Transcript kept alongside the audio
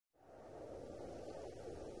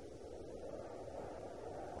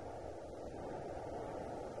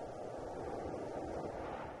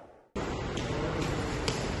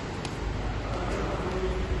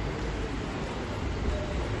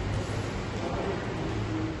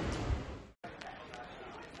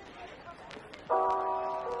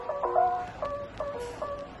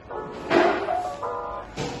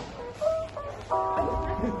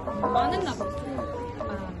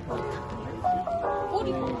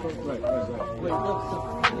Wait, look.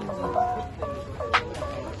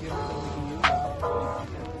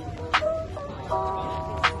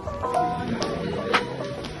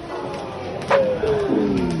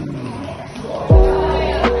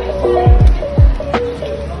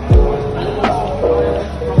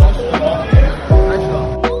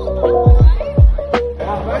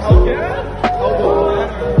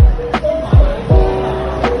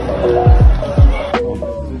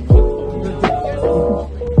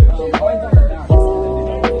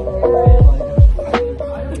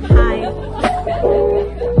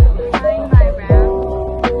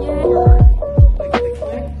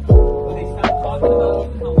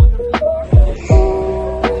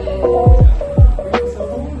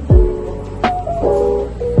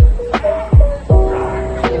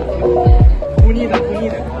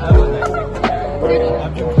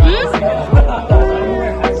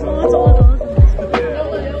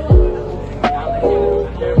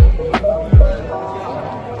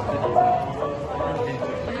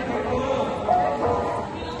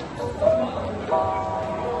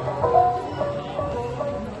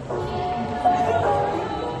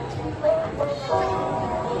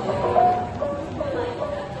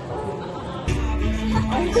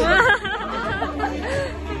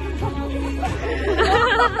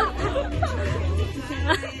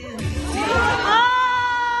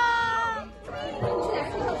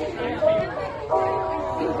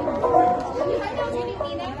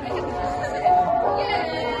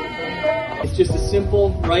 It's just a simple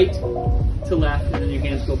right to left, and then your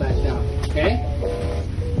hands go back down, okay?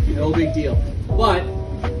 No big deal. But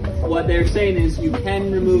what they're saying is you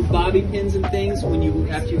can remove bobby pins and things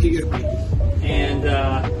after you get your... And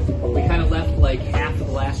we kind of left like half of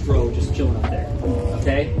the last row just chilling up there,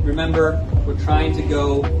 okay? Remember, we're trying to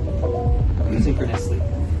go synchronously,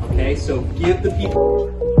 okay? So give the people...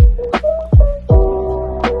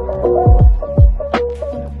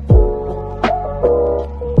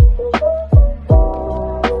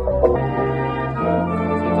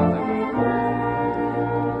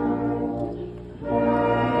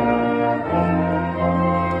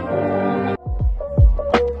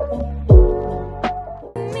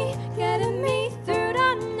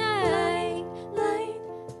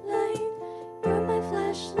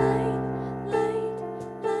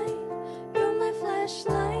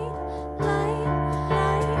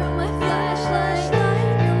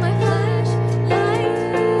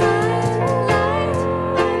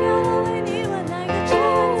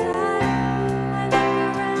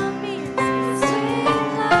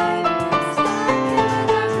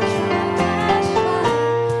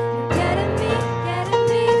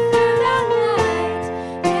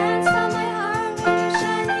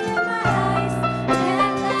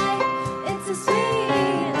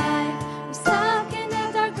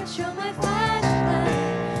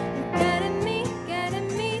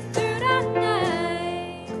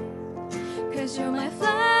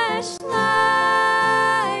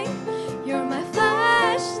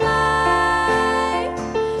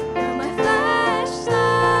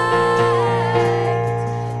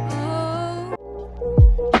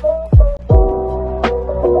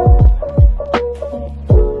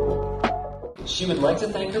 She would like to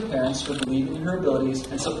thank her parents for believing in her abilities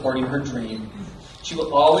and supporting her dream. She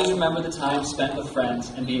will always remember the time spent with friends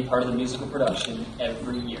and being part of the musical production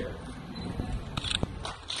every year.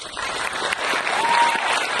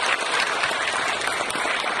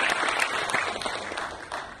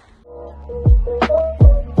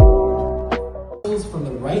 From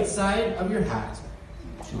the right side of your hat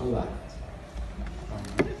to the left.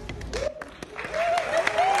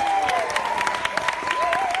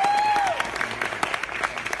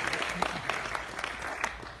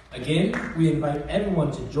 Again, we invite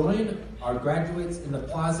everyone to join our graduates in the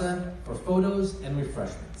plaza for photos and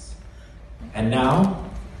refreshments. And now,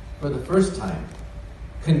 for the first time,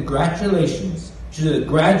 congratulations to the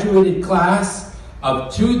graduated class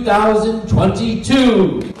of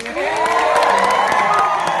 2022!